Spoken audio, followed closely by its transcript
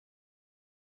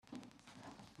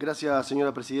Gracias,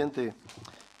 señora Presidente.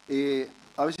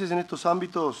 A veces en estos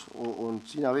ámbitos, o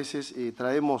sin a veces,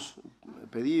 traemos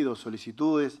pedidos,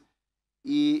 solicitudes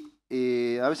y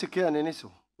a veces quedan en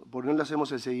eso, porque no le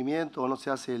hacemos el seguimiento o no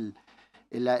se hace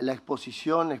la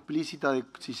exposición explícita de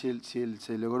si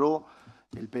se logró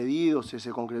el pedido, si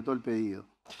se concretó el pedido.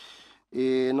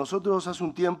 Nosotros hace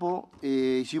un tiempo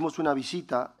hicimos una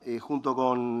visita junto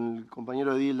con el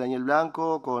compañero Edil, Daniel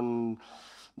Blanco, con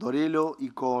Dorelo y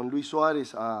con Luis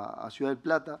Suárez a Ciudad del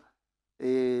Plata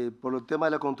por el tema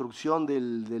de la construcción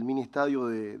del mini estadio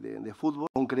de fútbol,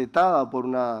 concretada por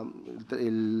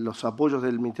los apoyos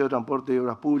del Ministerio de Transporte y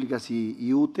Obras Públicas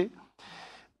y UTE,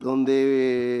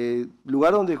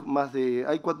 lugar donde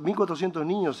hay 1.400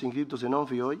 niños inscritos en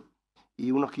ONFI hoy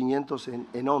y unos 500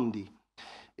 en ONDI.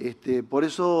 Por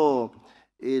eso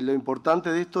lo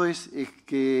importante de esto es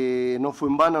que no fue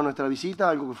en vano nuestra visita,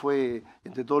 algo que fue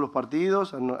entre todos los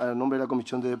partidos, a nombre de la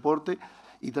Comisión de Deportes,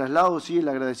 y traslado sí el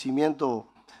agradecimiento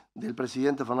del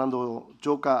presidente Fernando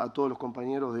Choca a todos los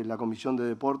compañeros de la Comisión de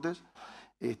Deportes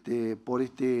a este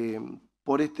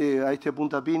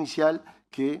puntapié inicial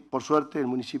que por suerte el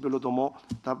municipio lo tomó,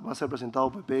 va a ser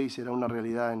presentado PP y será una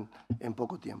realidad en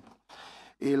poco tiempo.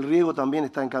 El riego también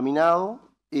está encaminado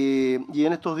y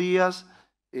en estos días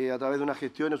a través de unas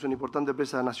gestiones, una importante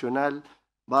empresa nacional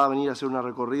va a venir a hacer una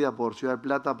recorrida por Ciudad del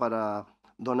Plata para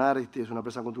donar, es una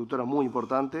empresa constructora muy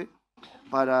importante,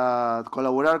 para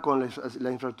colaborar con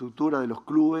la infraestructura de los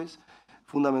clubes,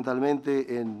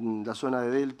 fundamentalmente en la zona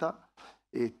de Delta,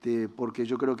 porque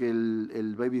yo creo que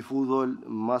el baby fútbol,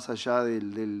 más allá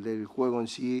del juego en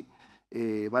sí,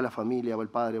 va la familia, va el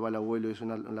padre, va el abuelo, es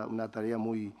una tarea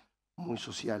muy, muy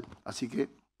social. Así que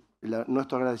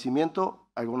nuestro agradecimiento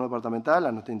al gobierno departamental,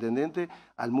 a nuestro intendente,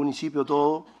 al municipio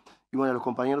todo, y bueno, a los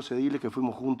compañeros ediles que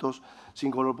fuimos juntos,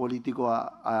 sin color político,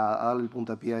 a darle el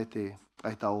puntapié a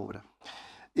esta obra.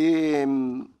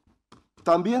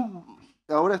 También,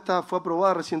 ahora fue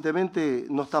aprobada recientemente,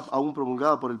 no está aún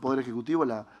promulgada por el Poder Ejecutivo,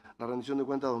 la rendición de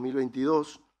cuentas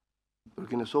 2022, por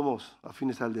quienes somos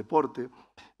afines al deporte.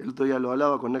 El otro día lo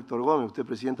hablaba con Héctor Gómez, usted,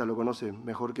 Presidenta, lo conoce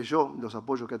mejor que yo, los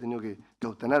apoyos que ha tenido que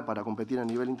obtener para competir a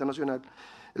nivel internacional.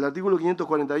 El artículo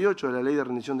 548 de la Ley de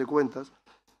Rendición de Cuentas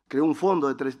creó un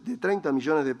fondo de 30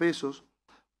 millones de pesos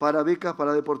para becas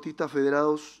para deportistas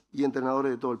federados y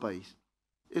entrenadores de todo el país.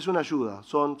 Es una ayuda,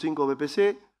 son 5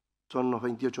 BPC, son unos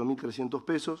 28.300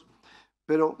 pesos,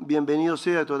 pero bienvenido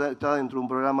sea, está dentro de un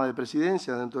programa de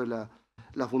presidencia, dentro de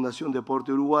la Fundación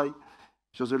Deporte Uruguay.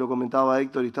 Yo se lo comentaba a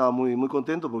Héctor y estaba muy, muy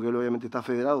contento porque él obviamente está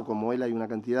federado, como él hay una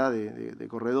cantidad de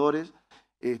corredores,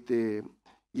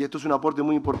 y esto es un aporte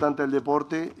muy importante al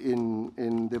deporte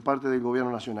de parte del Gobierno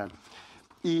Nacional.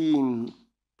 Y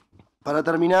para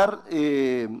terminar,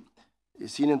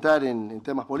 sin entrar en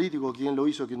temas políticos, quién lo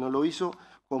hizo, quién no lo hizo,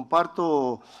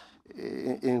 comparto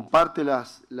en parte la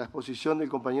exposición del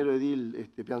compañero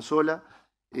Edil Pianzola.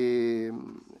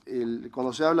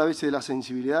 Cuando se habla a veces de las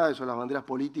sensibilidades o las banderas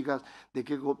políticas, de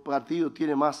qué partido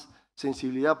tiene más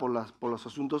sensibilidad por los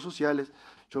asuntos sociales,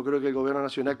 yo creo que el Gobierno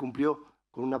Nacional cumplió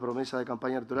con una promesa de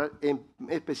campaña electoral, en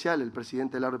especial el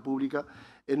Presidente de la República,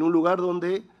 en un lugar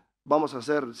donde, vamos a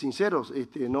ser sinceros,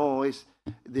 no es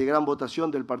de gran votación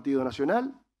del Partido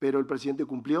Nacional, pero el Presidente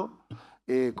cumplió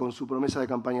con su promesa de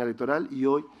campaña electoral y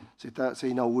hoy se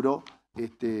inauguró,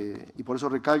 y por eso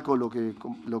recalco lo que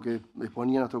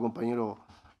exponía nuestro compañero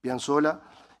Pianzola,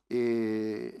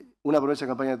 una promesa de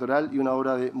campaña electoral y una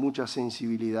obra de mucha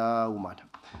sensibilidad humana.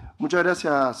 Muchas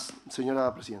gracias,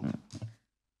 señora Presidenta.